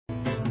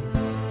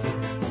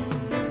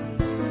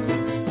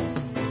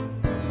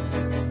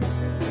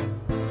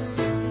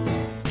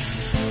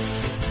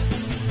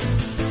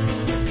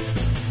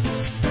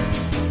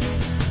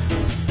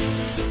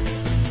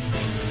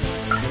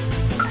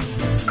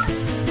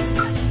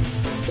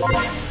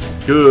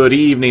Good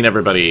evening,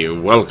 everybody.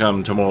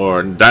 Welcome to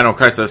more Dino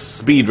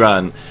Crisis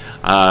speedrun.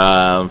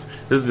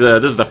 This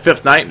is the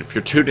fifth night. If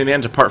you're tuning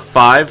in to part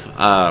 5,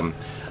 I'm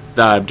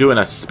doing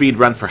a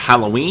speedrun for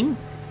Halloween,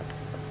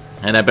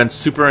 and I've been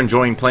super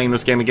enjoying playing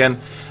this game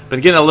again. Been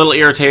getting a little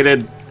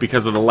irritated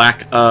because of the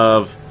lack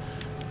of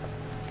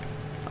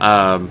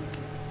freaking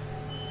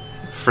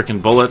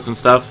bullets and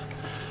stuff.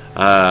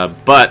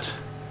 But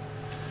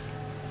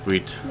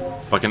we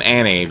fucking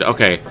Annie.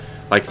 Okay.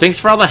 Like, thanks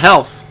for all the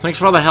health. Thanks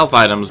for all the health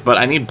items, but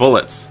I need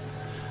bullets.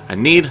 I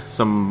need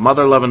some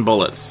mother-loving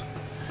bullets.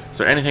 Is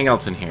there anything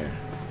else in here?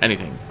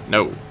 Anything?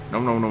 No.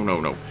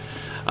 No.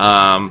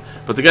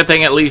 But the good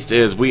thing, at least,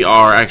 is we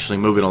are actually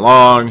moving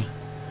along.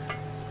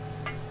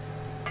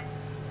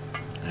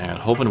 And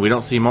hoping we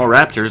don't see more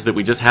raptors that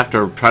we just have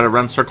to try to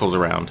run circles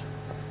around.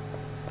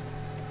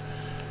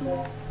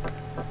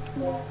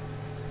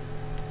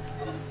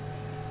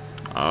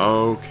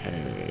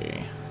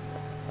 Okay.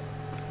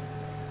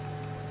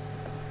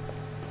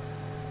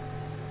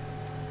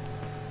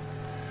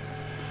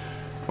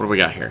 What do we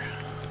got here?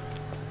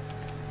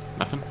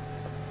 Nothing?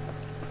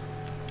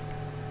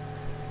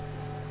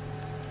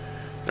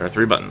 There are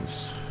 3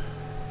 buttons.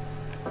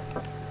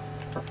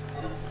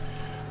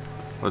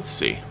 Let's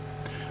see.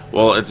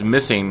 Well, it's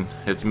missing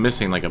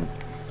like a...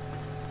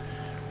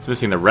 It's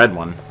missing the red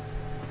one.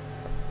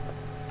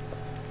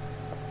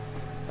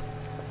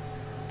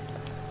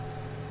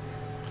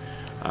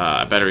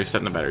 Battery set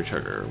in the battery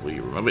charger. Will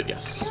you remove it?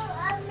 Yes.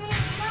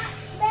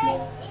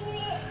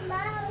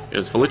 It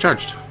is fully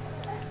charged.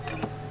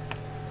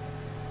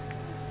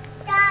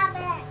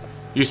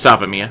 You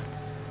stop it, Mia.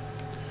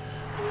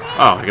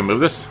 Oh, I can move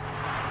this?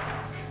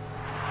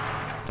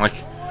 Like...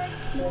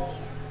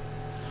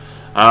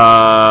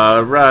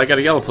 right, I got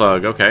a yellow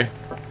plug. Okay.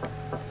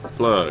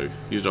 Plug.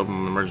 Used to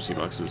open emergency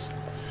boxes.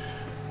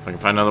 If I can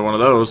find another one of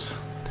those.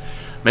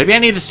 Maybe I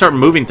need to start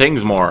moving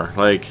things more.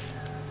 Like...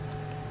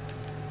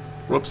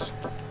 Whoops.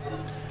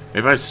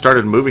 Maybe I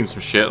started moving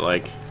some shit,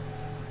 like...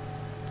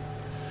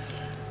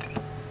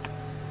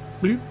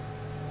 Bloop.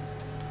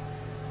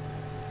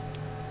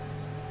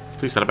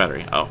 Please set a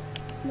battery. Oh.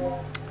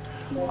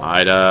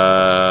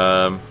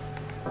 Item.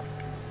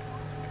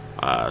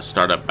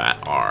 Startup bat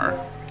R.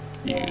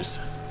 Use.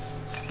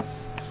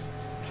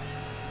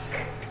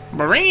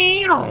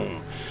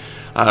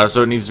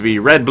 So it needs to be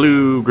red,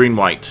 blue, green,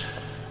 white.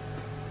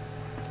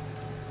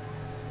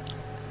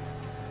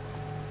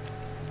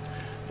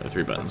 There are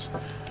 3 buttons.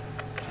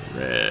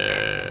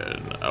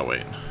 Red. Oh,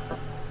 wait.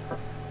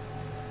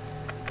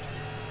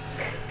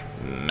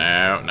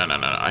 No.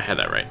 I had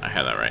that right.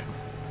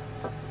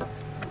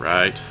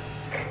 Right.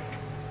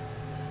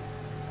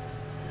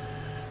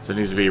 So it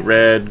needs to be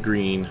red,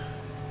 green,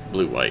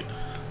 blue, white.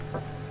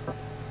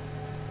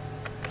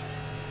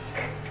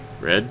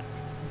 Red.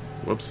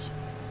 Whoops.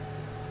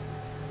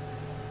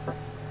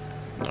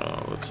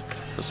 No, let's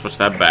switch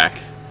that back.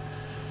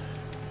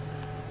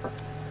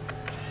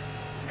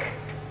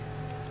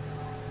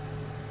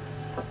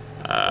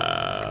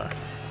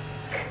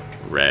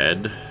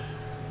 Red.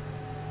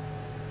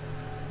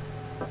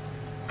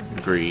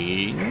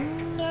 Green.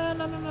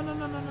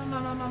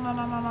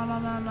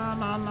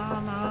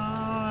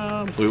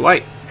 Blue,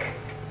 white.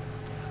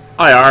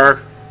 I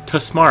are too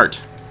smart.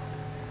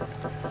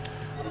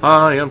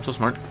 I am too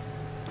smart.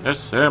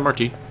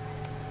 SMRT.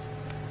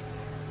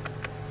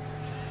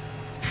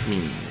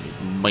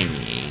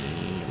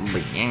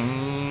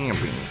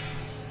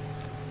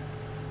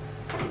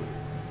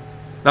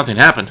 Nothing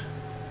happened.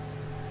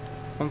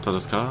 Onto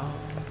this car.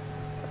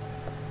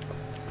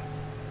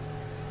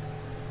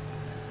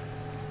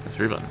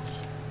 3 buttons.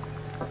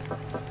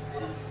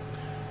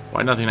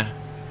 Why nothing?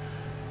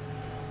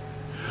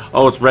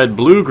 Oh, it's red,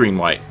 blue, green,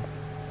 white.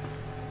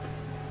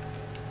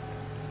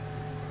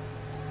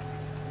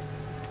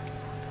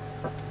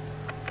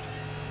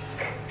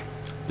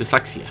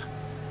 Dyslexia.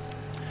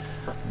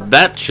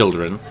 That,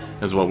 children,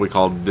 is what we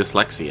call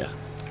dyslexia.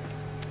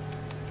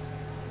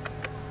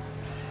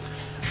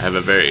 I have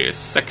a very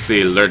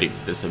sexy learning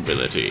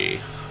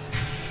disability.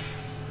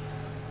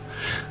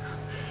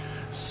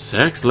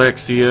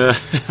 Sexlexia.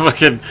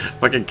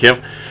 fucking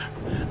Kip.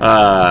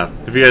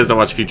 If you guys don't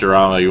watch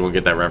Futurama, you won't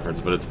get that reference,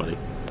 but it's funny. Is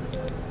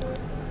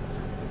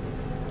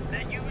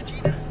that you,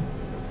 Regina?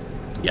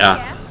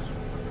 Yeah.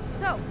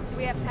 So, do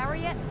we have power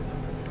yet?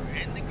 We're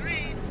in the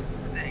green,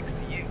 thanks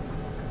to you.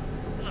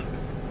 Look,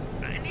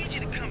 I need you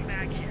to come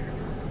back here.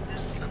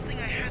 There's something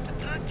I have to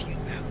talk to you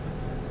about.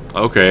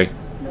 Okay.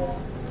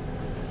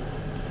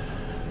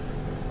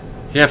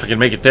 Yeah, if I can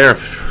make it there.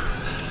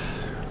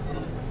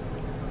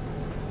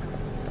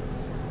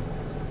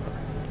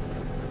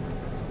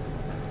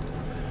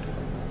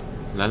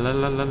 La la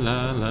la la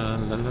la la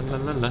la la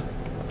la la.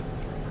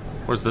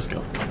 Where's this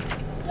go?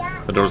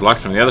 The door's locked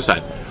from the other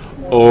side.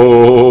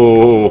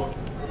 Oh.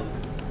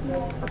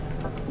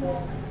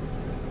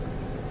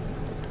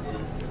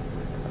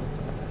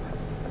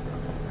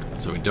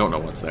 So we don't know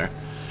what's there.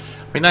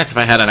 It'd be nice if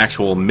I had an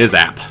actual Miz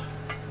app.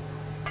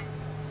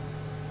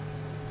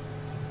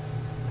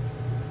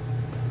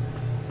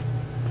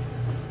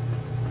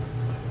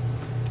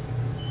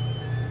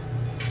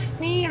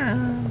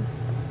 I'm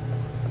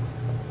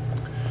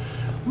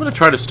gonna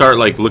try to start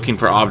like looking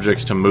for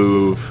objects to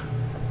move.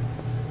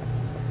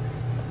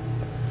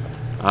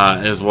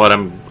 Is what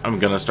I'm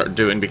gonna start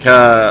doing,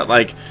 because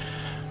like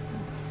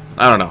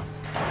I don't know.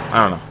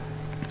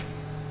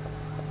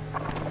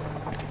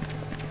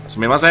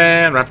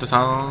 Sumimasen,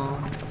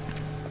 Raptor-san.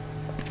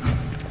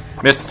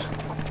 Missed.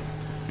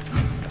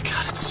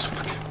 God, it's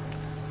fucking...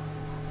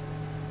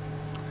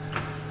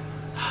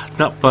 It's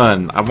not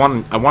fun. I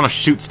want to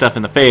shoot stuff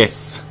in the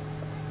face.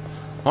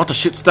 I want to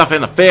shoot stuff in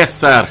the face,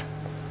 sir,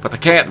 but I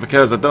can't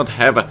because I don't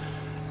have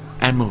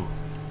ammo.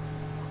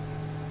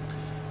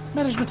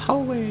 Management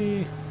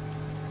hallway.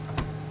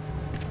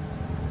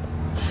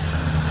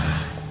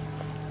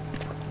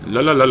 La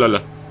la la la la.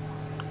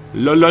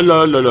 La la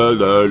la la la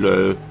la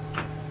la.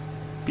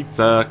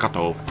 Pizza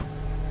Kato.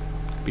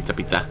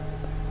 Pizza.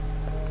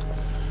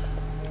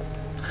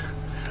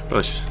 I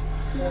was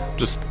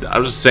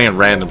just saying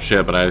random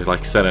shit, but I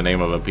like said a name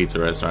of a pizza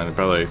restaurant. I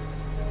probably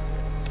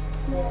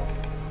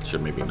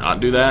should maybe not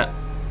do that.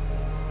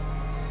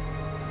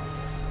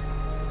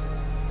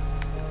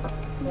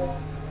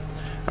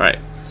 Alright,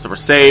 so we're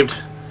saved.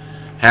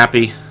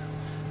 Happy.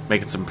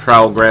 Making some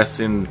progress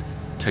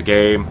into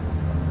game.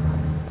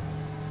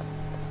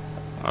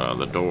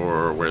 The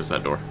door. Where's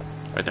that door?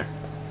 Right there.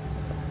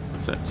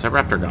 Is that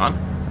Raptor gone?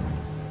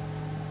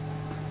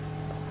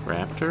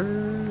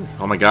 Raptor?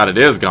 Oh my god, it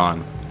is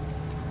gone.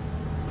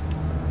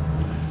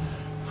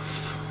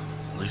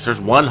 At least there's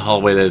one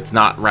hallway that's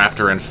not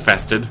Raptor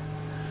infested.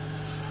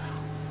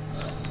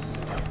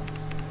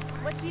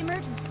 What's the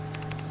emergency?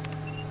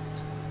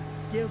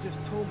 Gail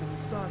just told me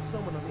he saw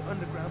someone on the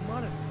underground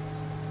monitor.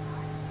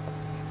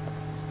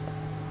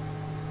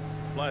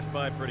 Flashed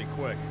by pretty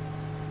quick.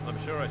 I'm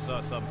sure I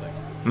saw something.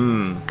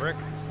 Rick,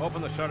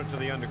 open the shutter to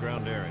the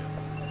underground area.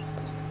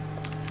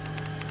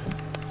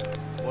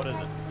 What is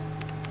it?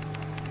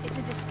 It's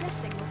a distress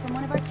signal from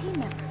one of our team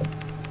members.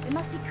 It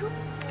must be Cooper.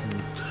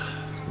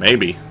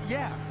 Maybe.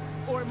 Yeah,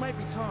 or it might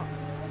be Tom.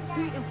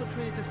 He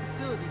infiltrated this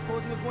facility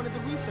posing as one of the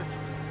researchers.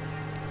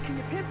 Can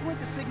you pinpoint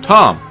the signal?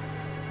 Tom!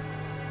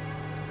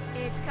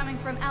 It's coming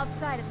from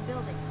outside of the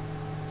building,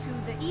 to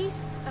the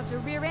east of the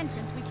rear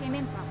entrance we came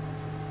in from.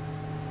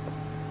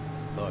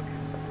 Look,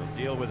 we'll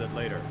deal with it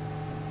later.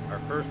 Our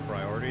first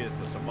priority is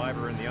the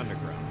survivor in the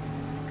underground.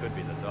 It could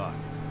be the doc.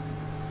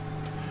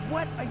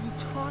 What are you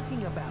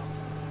talking about?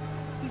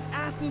 He's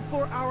asking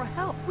for our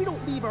help. We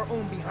don't leave our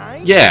own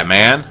behind. Yeah,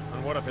 man.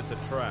 And what if it's a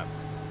trap?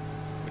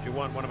 Would you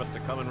want one of us to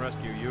come and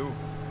rescue you?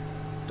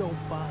 Don't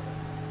bother.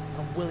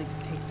 I'm willing to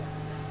take that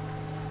risk.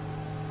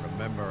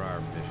 Remember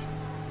our mission.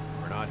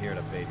 We're not here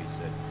to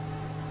babysit.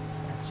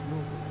 That's your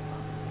way.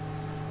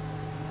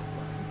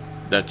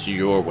 That's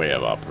your way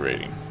of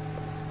operating,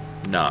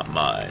 not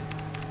mine.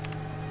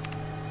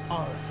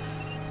 All right.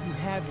 You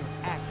have your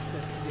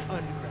access to the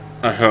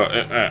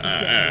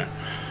underground.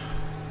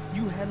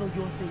 You handle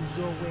your things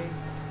your way,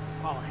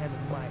 I'll handle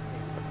my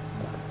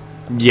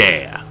thing.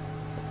 Yeah.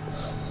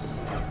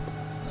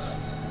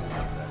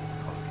 That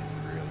punk is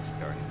really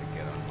starting to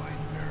get on my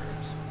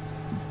nerves.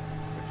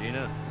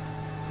 Regina,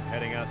 I'm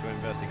heading out to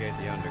investigate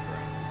the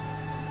underground.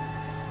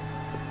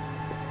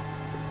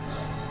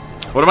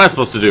 What am I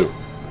supposed to do?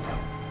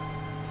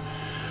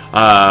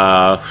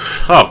 Oh.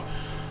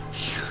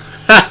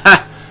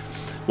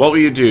 What will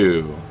you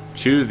do?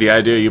 Choose the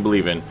idea you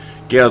believe in.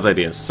 Gail's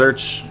idea.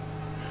 Search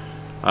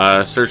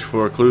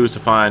for clues to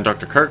find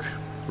Dr. Kirk.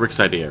 Rick's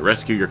idea.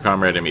 Rescue your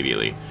comrade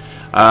immediately.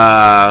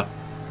 God,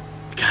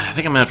 I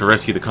think I'm gonna have to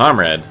rescue the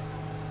comrade.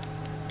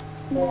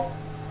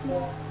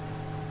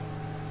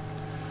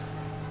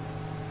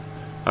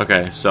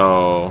 Okay,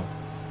 so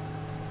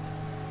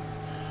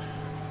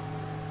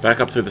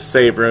back up through the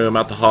save room,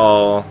 out the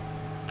hall,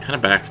 kind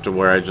of back to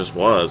where I just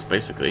was,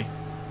 basically.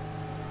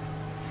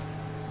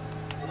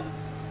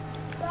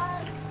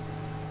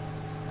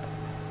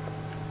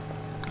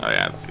 Oh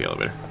yeah, that's the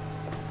elevator.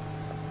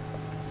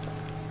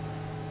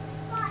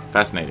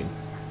 Fascinating.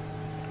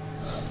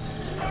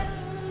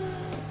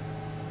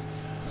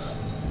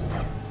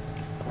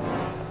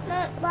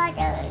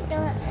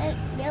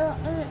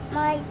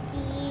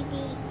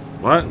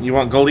 What? You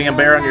want Goldie and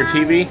Bear on your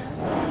TV?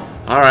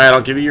 Alright,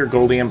 I'll give you your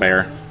Goldie and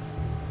Bear.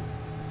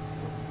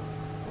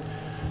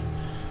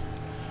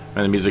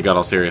 Man, the music got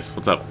all serious.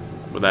 What's up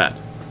with that?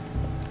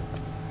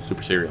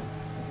 Super serial.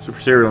 Super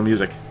serial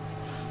music.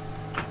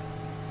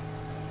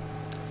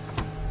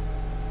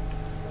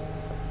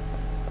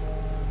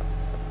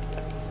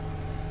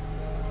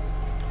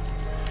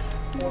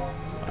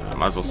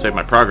 Might as well save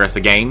my progress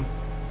again.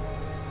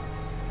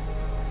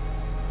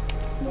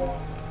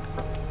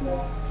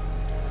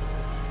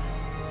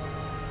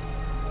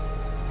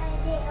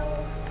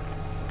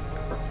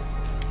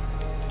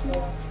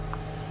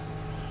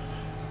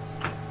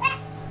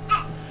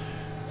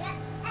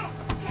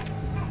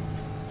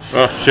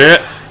 Oh shit.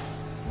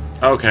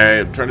 Okay,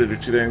 I'm trying to do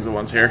two things at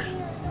once here.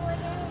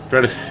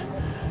 Trying to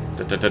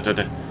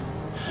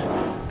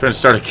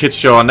start a kids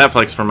show on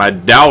Netflix for my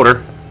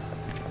daughter.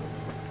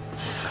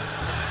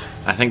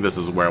 I think this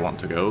is where I want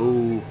to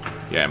go.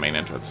 Yeah, main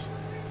entrance.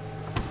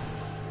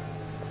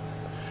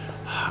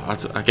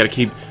 I gotta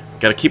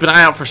keep an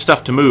eye out for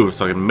stuff to move,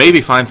 so I can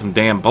maybe find some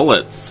damn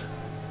bullets.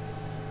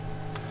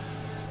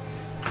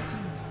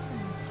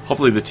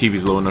 Hopefully the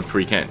TV's low enough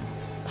where you can't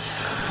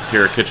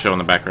hear a kid show in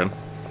the background.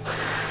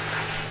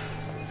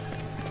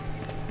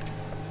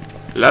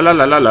 La la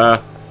la la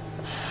la.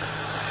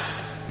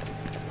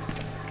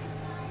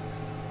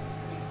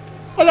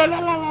 La la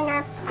la la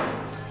la.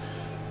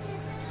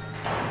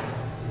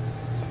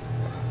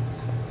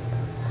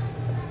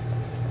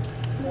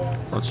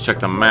 Let's check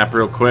the map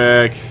real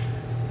quick.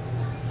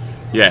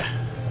 Yeah.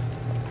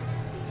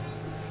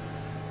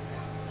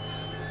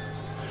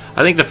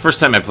 I think the first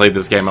time I played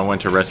this game, I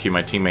went to rescue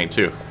my teammate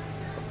too.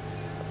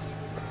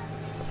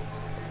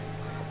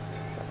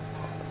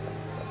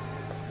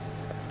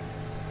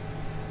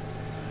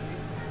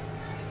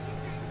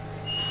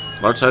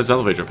 Large size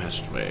elevator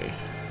passageway.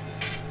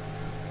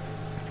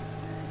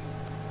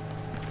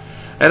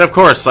 And of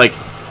course, like,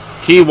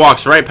 he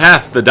walks right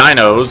past the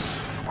dinos.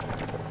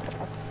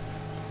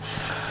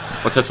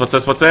 What's this? What's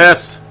this?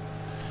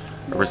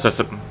 What's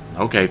this?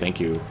 Okay, thank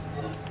you.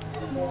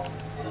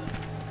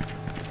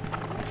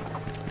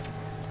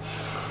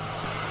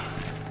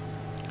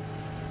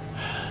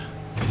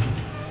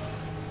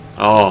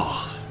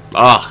 Oh.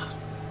 Ugh.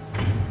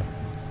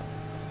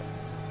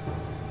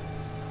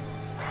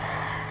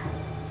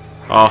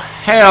 Oh,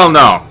 hell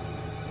no.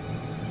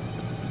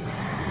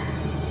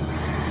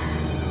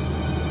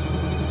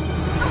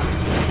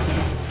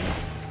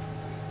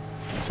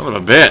 Son of a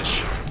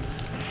bitch.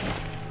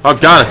 Oh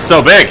god, it's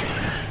so big.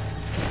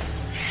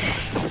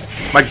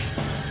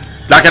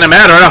 Not gonna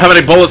matter, I don't have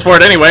any bullets for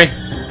it anyway.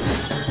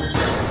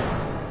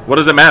 What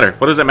does it matter?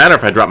 What does it matter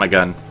if I drop my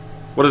gun?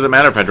 What does it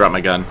matter if I drop my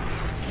gun?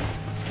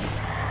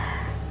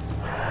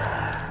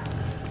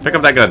 Pick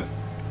up that gun.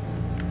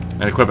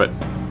 And equip it.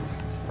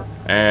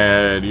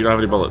 And you don't have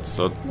any bullets,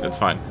 so it's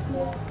fine.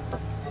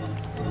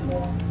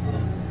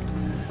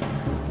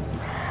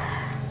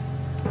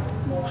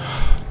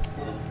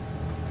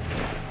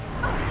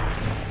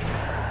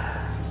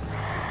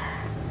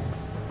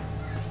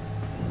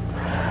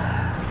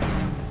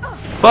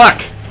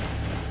 Fuck!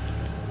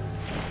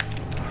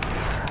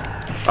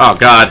 Oh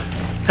god.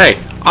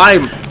 Hey,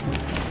 I'm...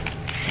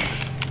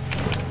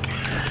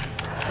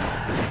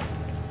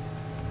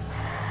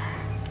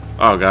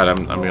 Oh god,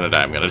 I'm gonna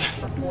die, I'm gonna die.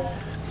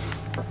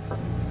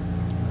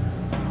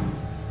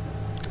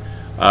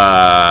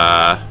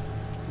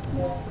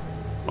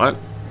 What?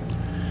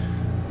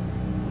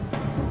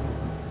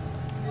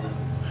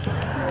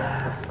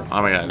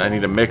 Oh my god, I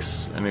need to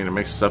mix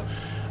stuff.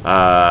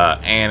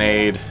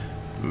 Anade,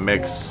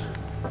 mix.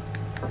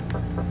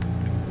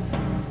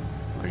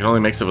 I can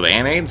only mix it with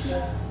anades?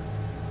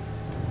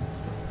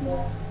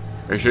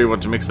 Are you sure you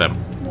want to mix them?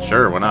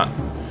 Sure, why not?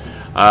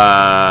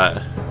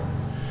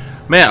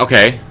 Man,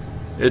 okay.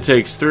 It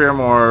takes 3 or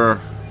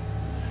more.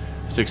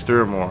 It takes 3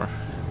 or more.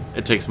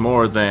 It takes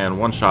more than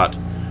 1 shot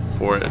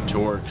for it to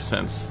work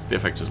since the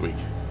effect is weak.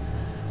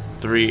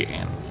 3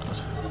 and...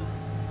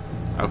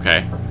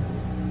 Okay.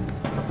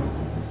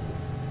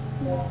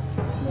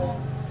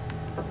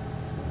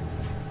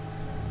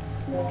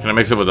 Can I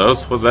mix it with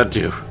those? What does that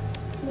do?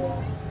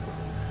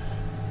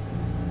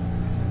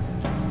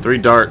 3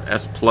 dart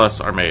S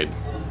plus are made.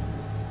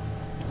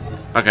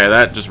 Okay,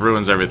 that just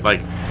ruins everything.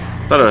 Like,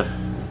 I thought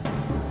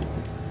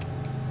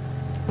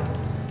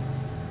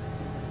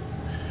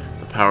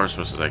the power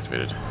source is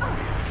activated.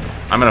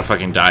 I'm gonna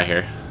fucking die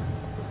here.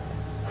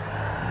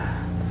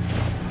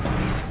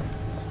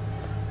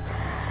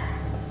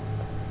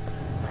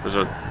 There's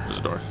a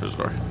door. There's a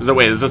door.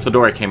 Wait, is this the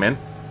door I came in?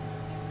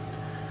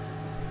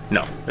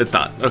 No, it's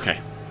not. Okay.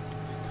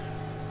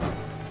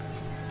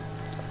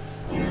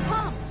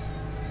 Tom!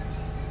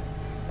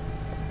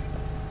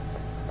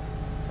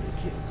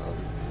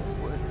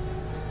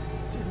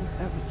 Didn't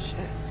have a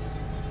chance.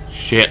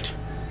 Shit.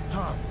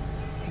 Tom,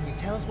 can you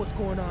tell us what's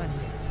going on here?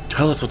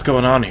 Tell us what's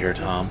going on here,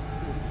 Tom.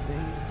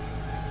 Insane.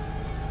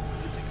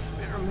 These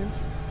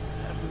experiments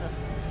have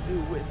nothing to do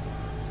with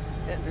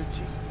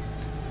energy.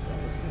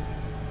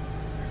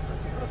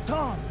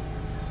 Tom!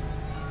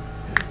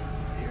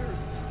 You're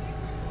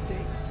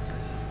dangerous.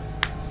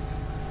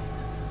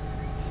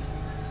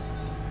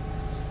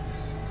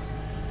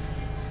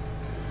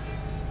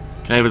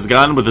 Can I have his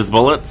gun with his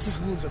bullets?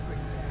 These wounds are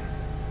pretty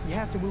bad. You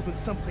have to move him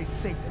someplace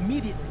safe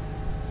immediately.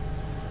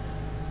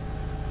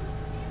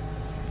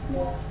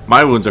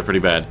 My wounds are pretty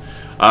bad.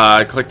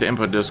 I click the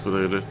input disc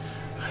with a...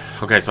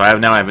 Okay, so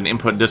now I have an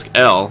input disc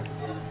L.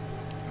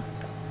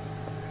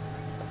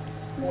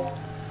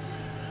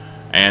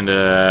 And,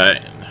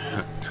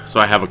 so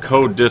I have a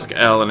code disc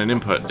L and an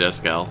input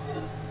disc L.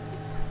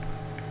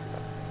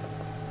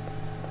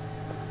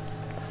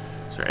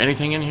 Is there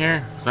anything in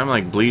here? Because I'm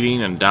like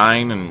bleeding and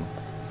dying and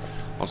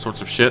all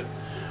sorts of shit.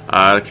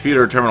 The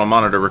computer terminal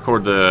monitor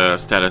record the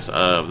status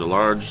of the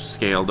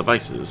large-scale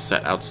devices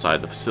set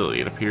outside the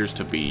facility. It appears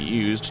to be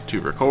used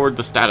to record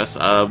the status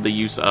of the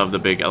use of the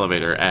big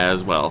elevator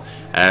as well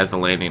as the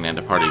landing and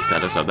departing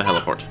status of the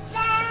heliport.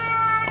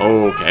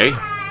 Okay.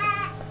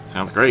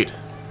 Sounds great.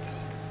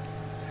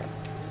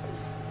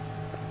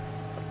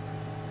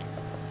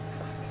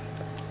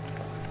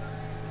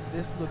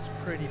 This looks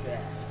pretty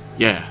bad.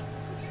 Yeah.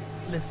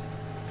 Listen,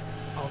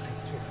 I'll take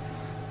care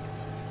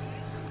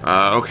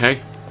of it.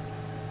 Okay.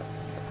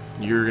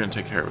 You're gonna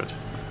take care of it.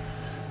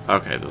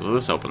 Okay,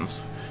 this opens.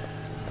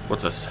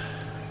 What's this?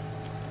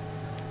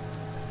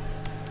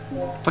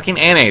 Fucking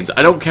anades.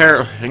 I don't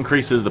care.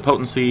 Increases the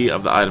potency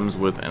of the items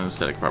with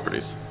anesthetic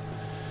properties.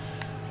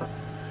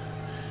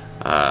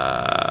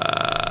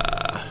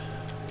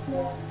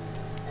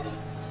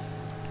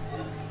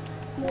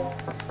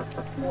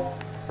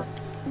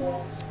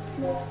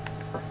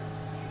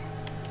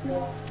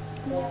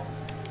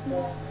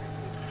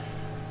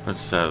 This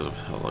says,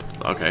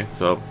 okay,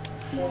 so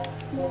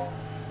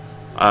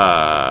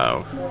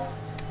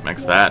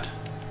max that.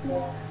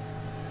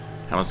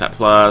 Hemostat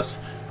plus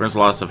prevents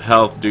loss of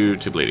health due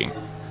to bleeding.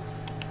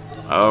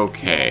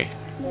 Okay.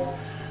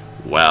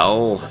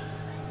 Well,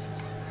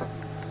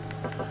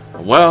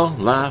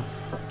 life.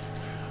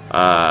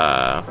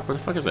 Where the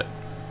fuck is it?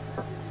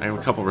 I have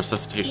a couple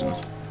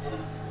resuscitations.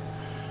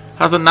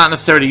 How's it not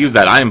necessary to use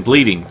that? I am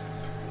bleeding.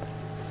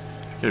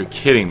 You're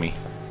kidding me.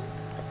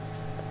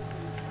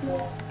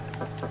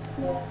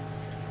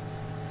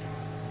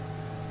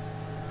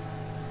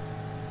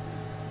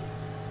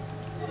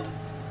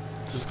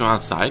 Let's just go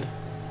outside.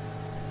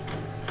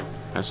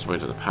 That's the way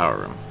to the power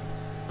room.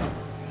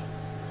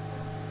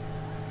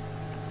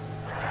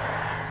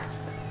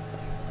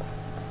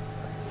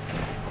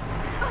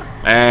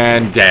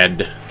 And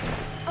dead.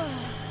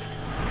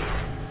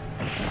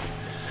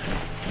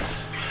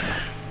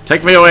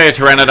 Take me away,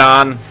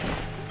 Pteranodon.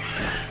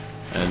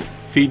 And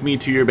feed me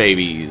to your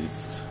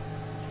babies.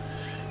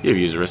 You've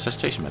used a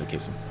resuscitation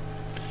medication.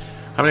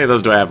 How many of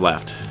those do I have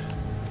left?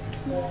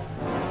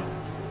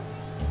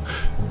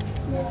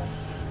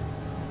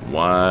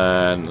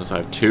 One. So I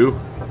have two.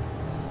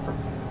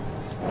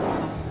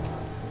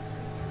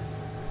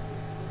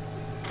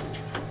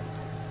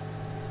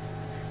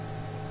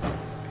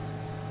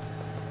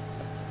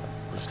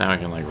 So now I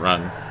can like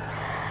run.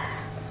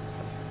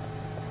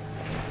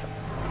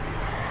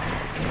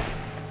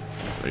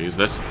 So I use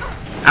this.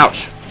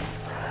 Ouch!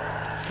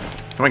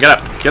 Come on, get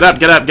up! Get up!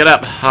 Get up! Get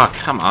up! Oh,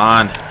 come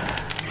on!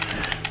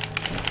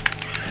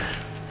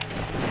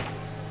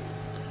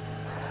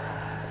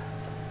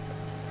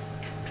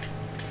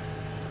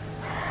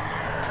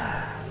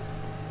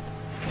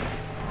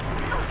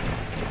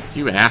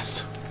 You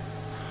ass.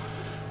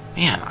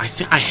 Man,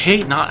 I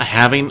hate not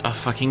having a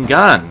fucking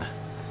gun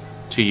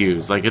to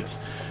use. Like, it's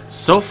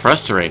so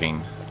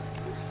frustrating.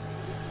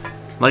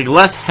 Like,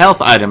 less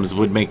health items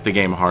would make the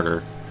game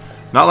harder.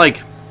 Not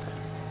like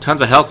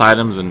tons of health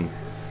items and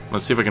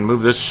let's see if I can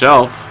move this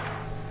shelf.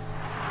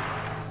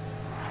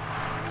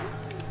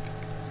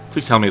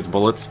 Please tell me it's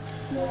bullets.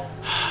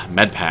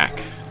 Med pack.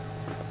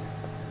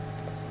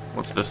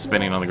 What's this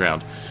spinning on the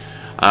ground?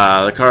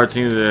 The cards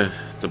need to...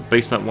 It's a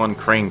basement 1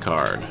 crane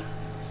card.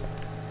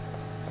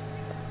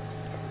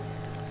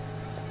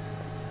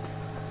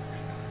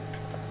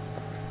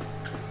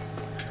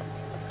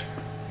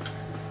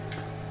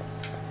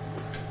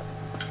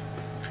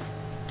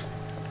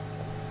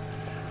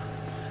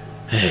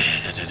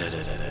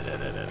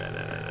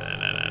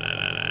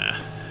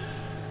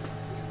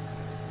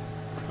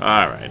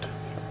 Alright.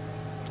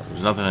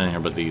 There's nothing in here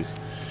but these.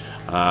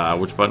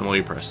 Which button will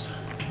you press?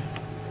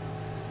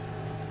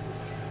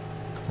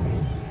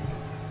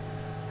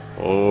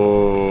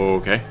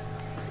 Okay.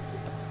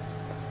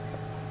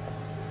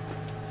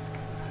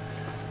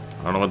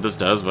 I don't know what this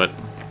does, but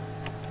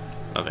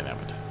nothing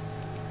happened.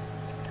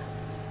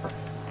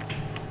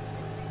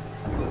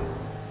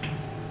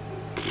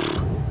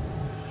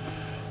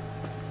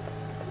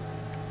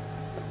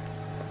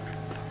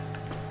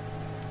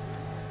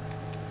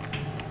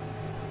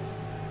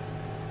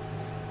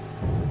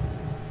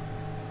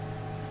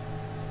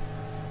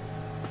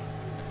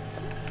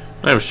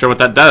 I'm not even sure what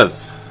that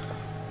does.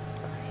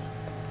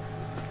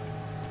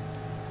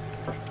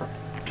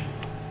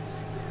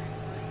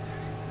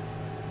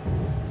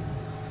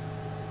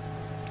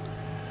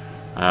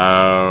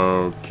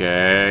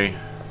 Okay.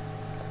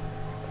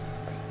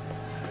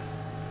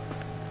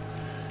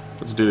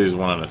 Let's do these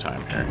one at a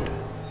time here.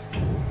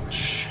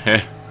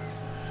 Shit.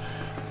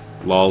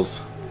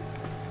 Lols.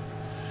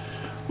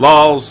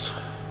 Lols.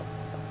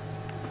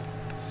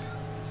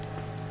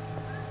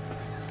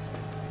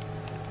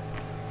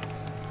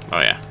 Oh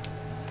yeah.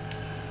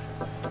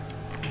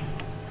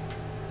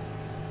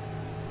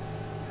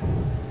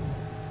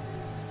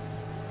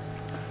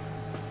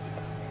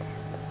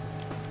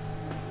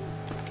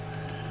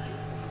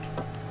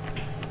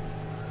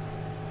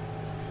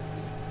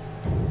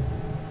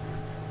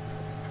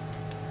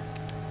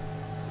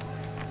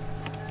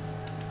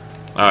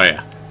 Oh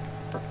yeah.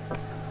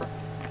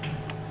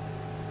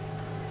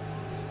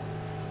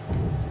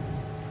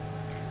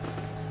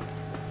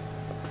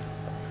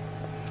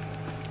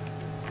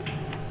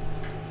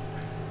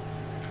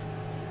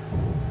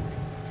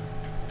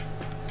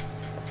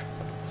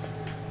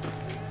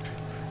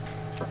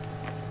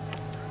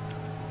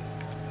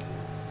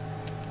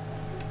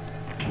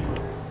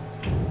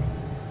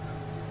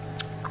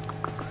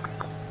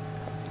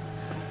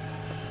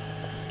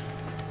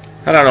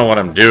 I don't know what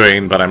I'm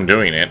doing, but I'm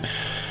doing it.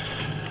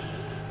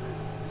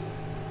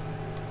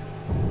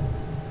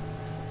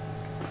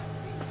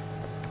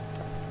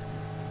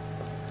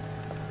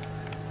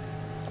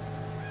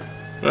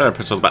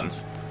 Push those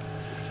buttons.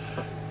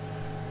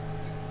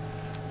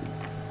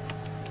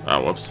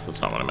 Oh, whoops. That's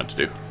not what I meant to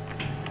do.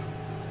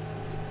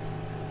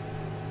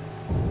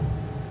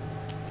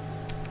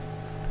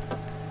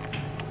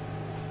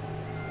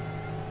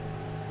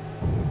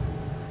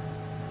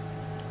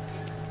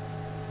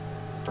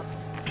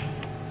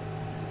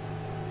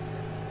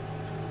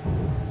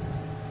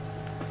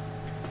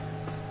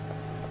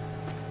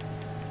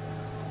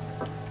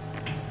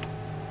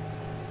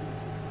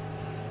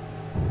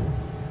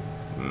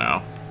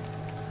 No.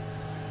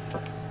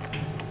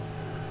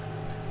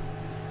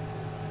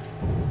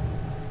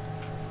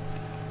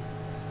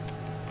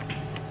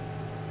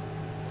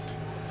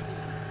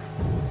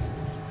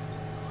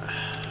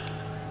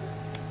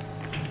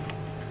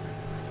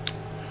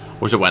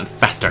 Wish it went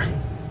faster.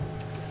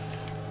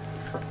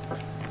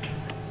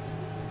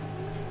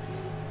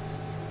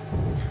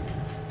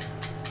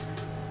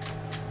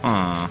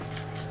 Hmm.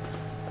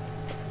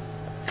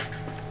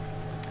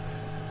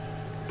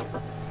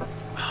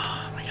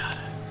 Oh my god.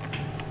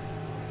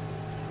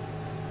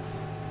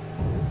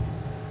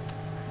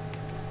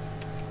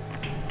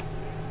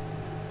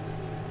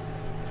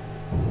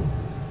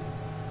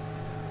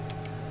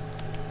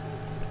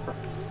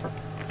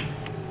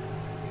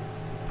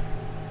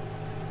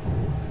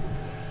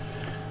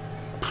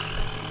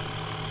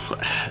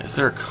 Is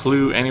there a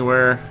clue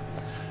anywhere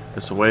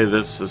as to the way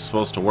this is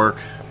supposed to work?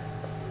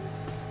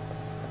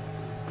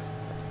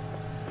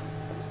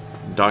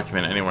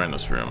 Document anywhere in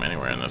this room,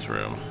 anywhere in this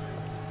room.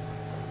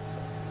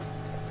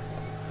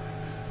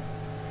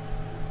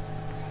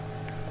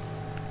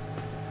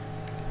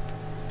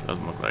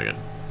 Doesn't look like it.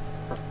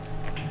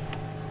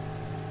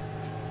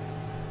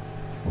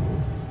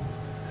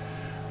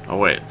 Oh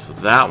wait, so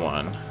that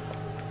one.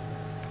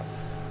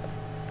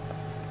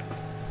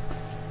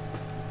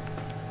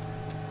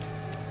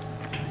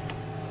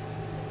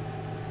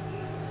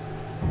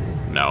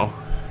 No.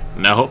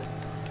 No.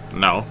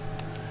 No.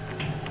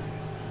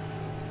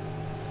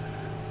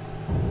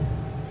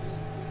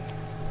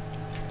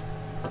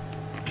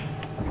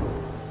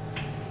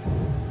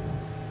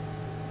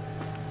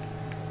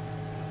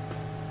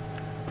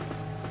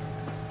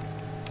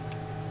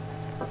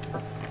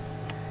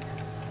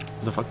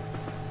 What the fuck?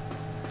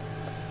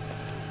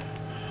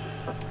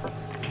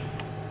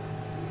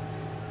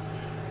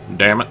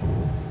 Damn it.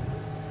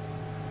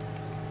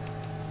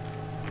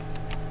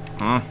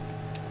 Hmm.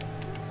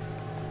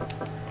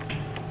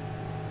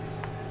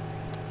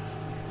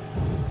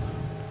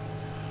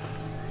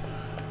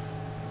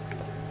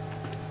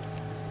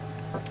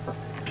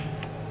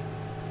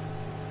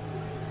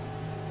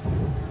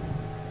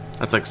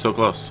 That's like so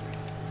close.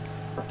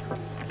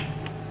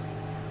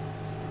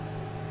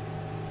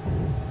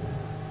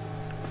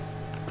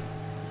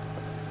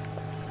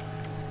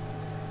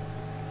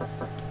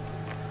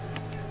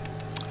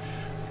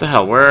 What the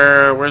hell?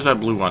 Where's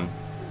that blue one?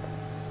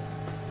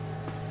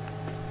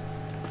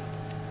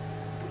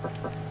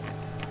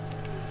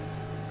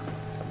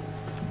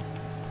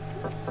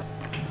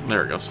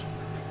 There it goes.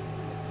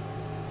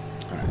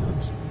 Alright,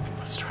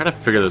 let's try to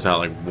figure this out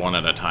like one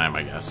at a time,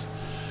 I guess.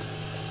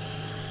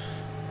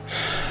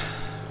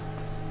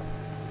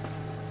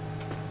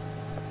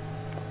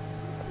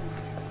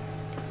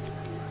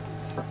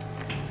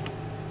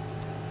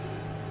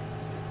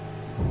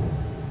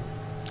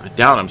 I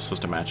doubt I'm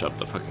supposed to match up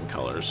the fucking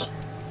colors.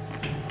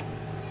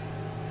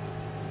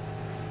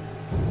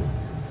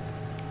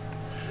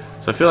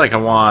 So I feel like I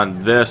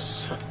want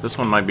this. This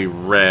one might be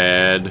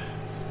red.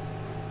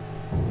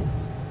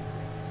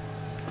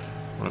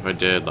 What if I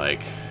did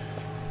like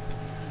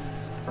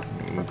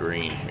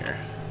green here?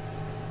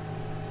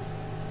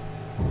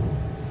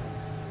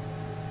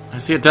 I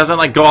see it doesn't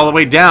like go all the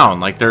way down.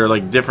 Like they're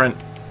like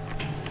different.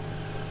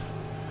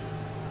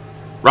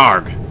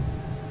 Rarg.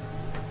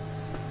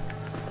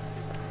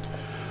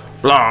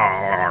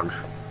 Blarg.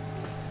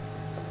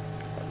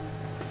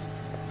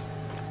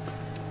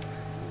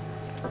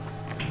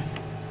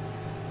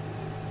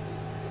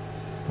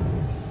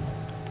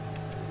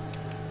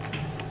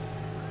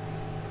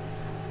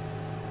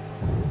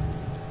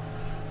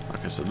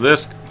 Okay, so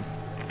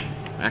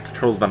that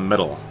controls the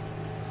middle.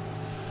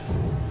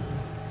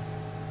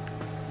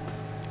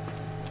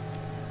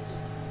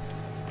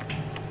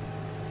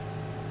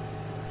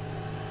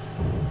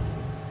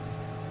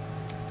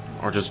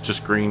 Or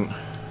just green.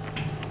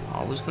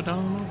 Always go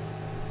down the middle?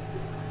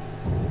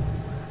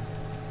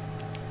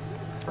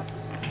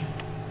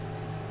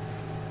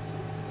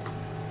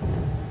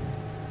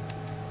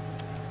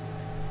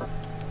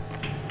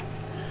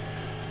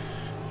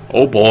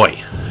 Oh boy.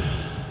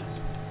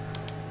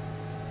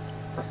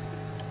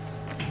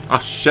 Oh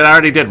shit, I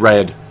already did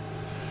red.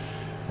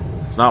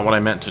 It's not what I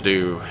meant to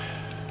do.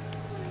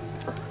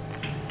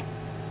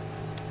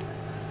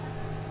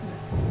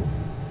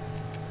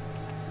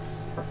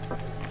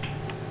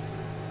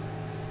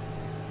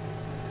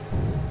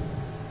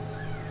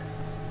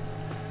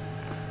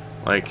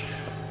 Like,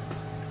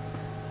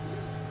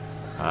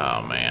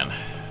 oh man.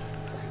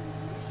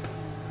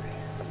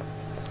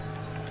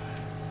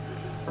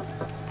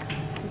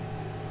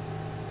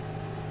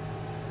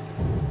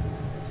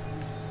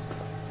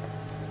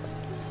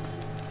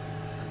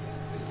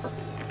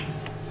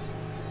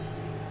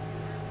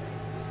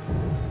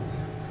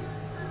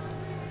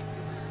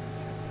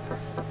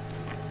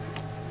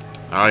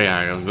 Oh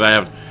yeah, 'cause I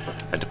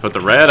had to put the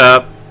red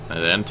up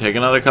and then take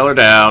another color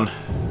down.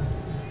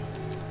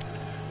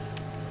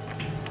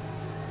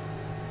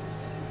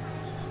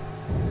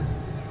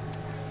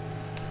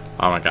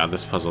 Oh my god,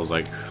 this puzzle is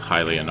like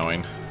highly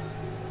annoying.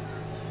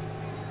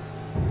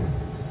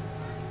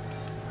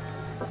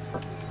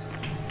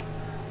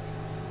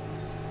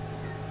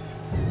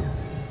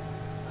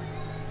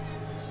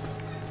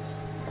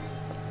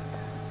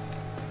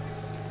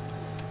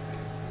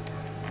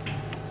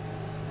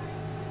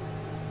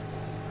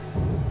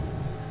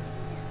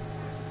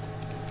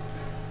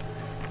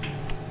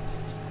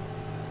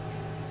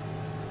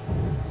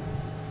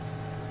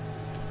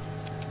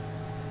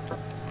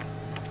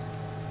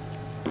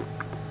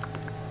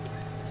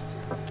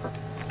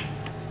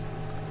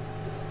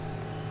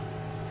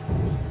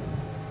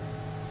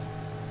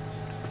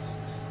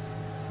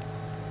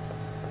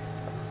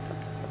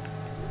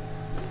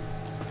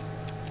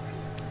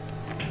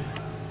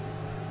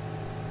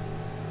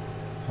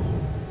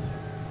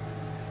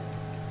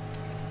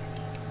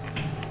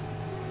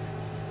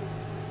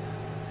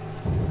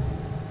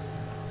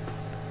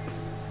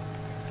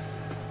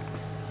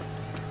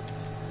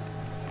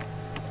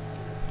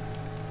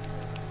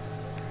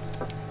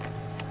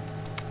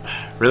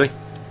 Really?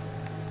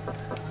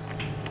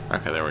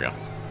 Okay, there we go.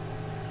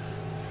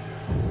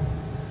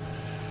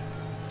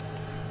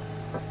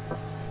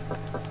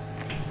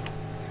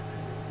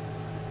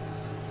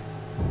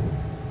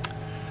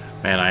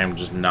 Man, I am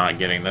just not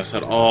getting this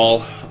at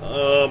all.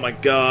 Oh my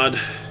god.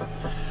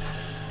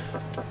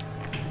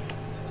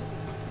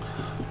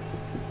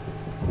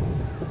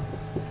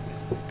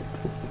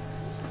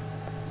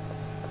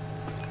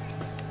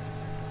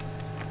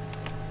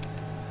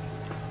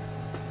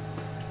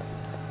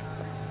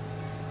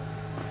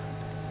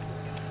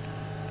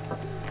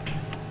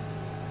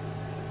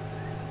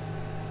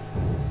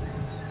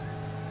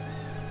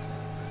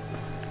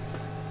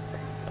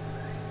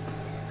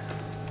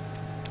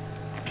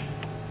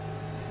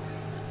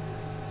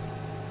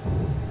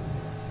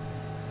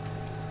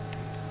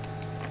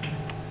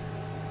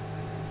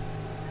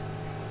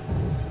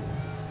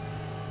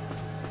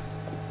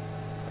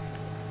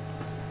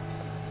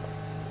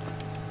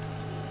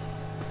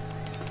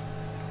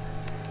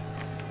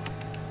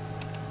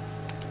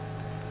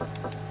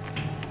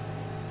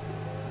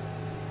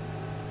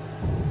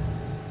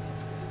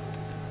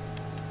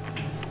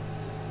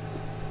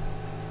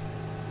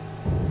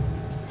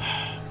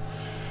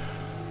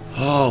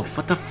 Oh,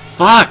 what the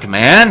fuck,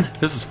 man?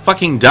 This is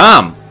fucking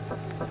dumb.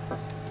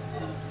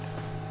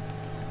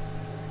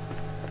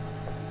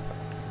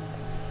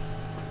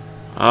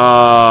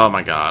 Oh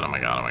my god, oh my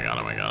god, oh my god,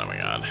 oh my god, oh my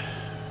god.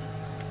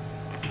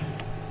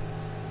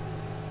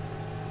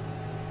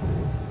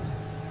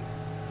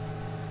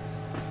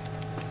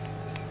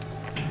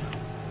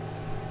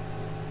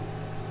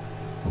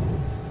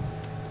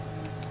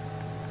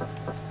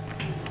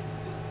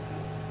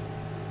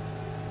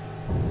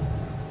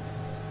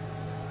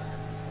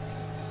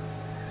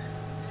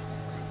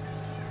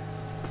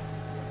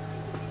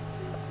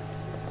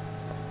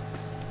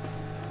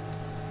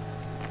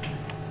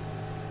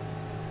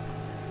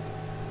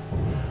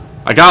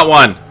 I got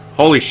one!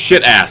 Holy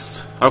shit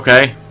ass.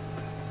 Okay.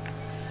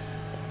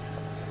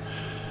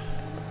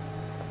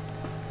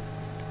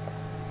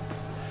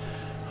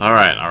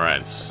 Alright,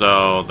 alright.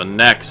 So, the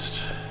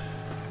next...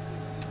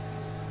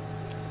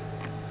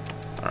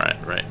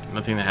 Alright, right.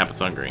 Nothing that happens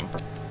on green.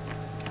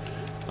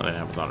 Nothing that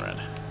happens on red.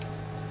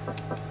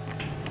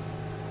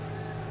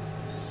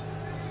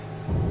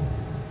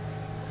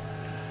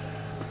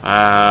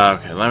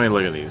 Okay, let me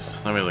look at these.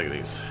 Let me look at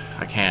these.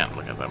 I can't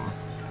look at them.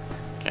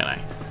 Can I?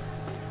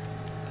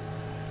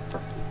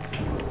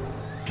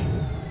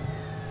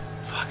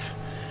 Fuck.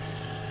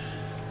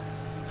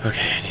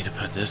 Okay, I need to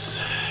put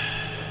this...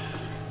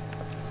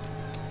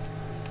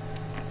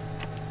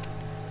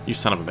 You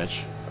son of a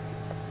bitch.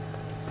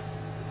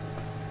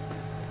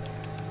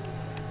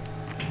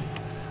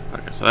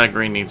 Okay, so that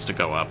green needs to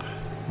go up.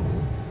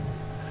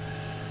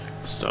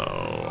 So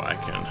I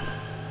can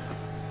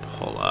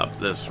pull up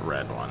this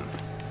red one.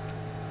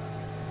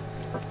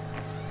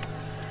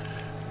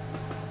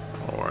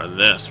 Or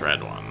this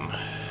red one.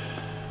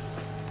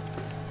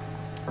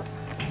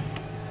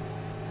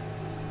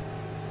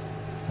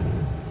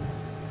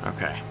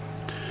 Okay.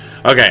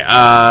 Okay,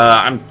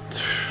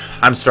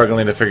 I'm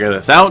struggling to figure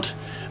this out,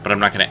 but I'm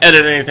not going to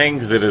edit anything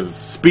because it is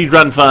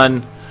speedrun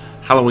fun,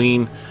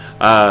 Halloween.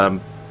 Guys,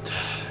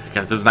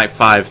 this is night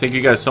 5. Thank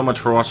you guys so much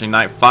for watching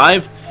night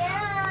 5.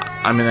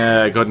 I'm going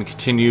to go ahead and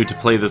continue to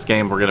play this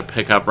game. We're going to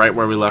pick up right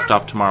where we left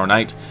off tomorrow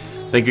night.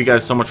 Thank you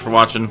guys so much for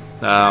watching.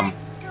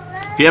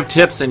 If you have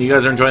tips and you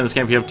guys are enjoying this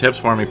game, if you have tips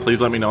for me,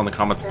 please let me know in the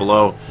comments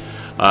below.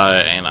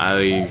 And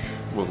I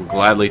we'll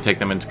gladly take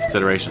them into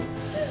consideration.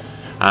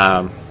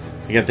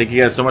 Again, thank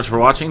you guys so much for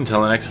watching.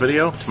 Until the next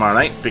video tomorrow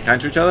night, be kind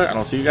to each other, and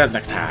I'll see you guys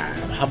next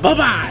time. Bye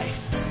bye.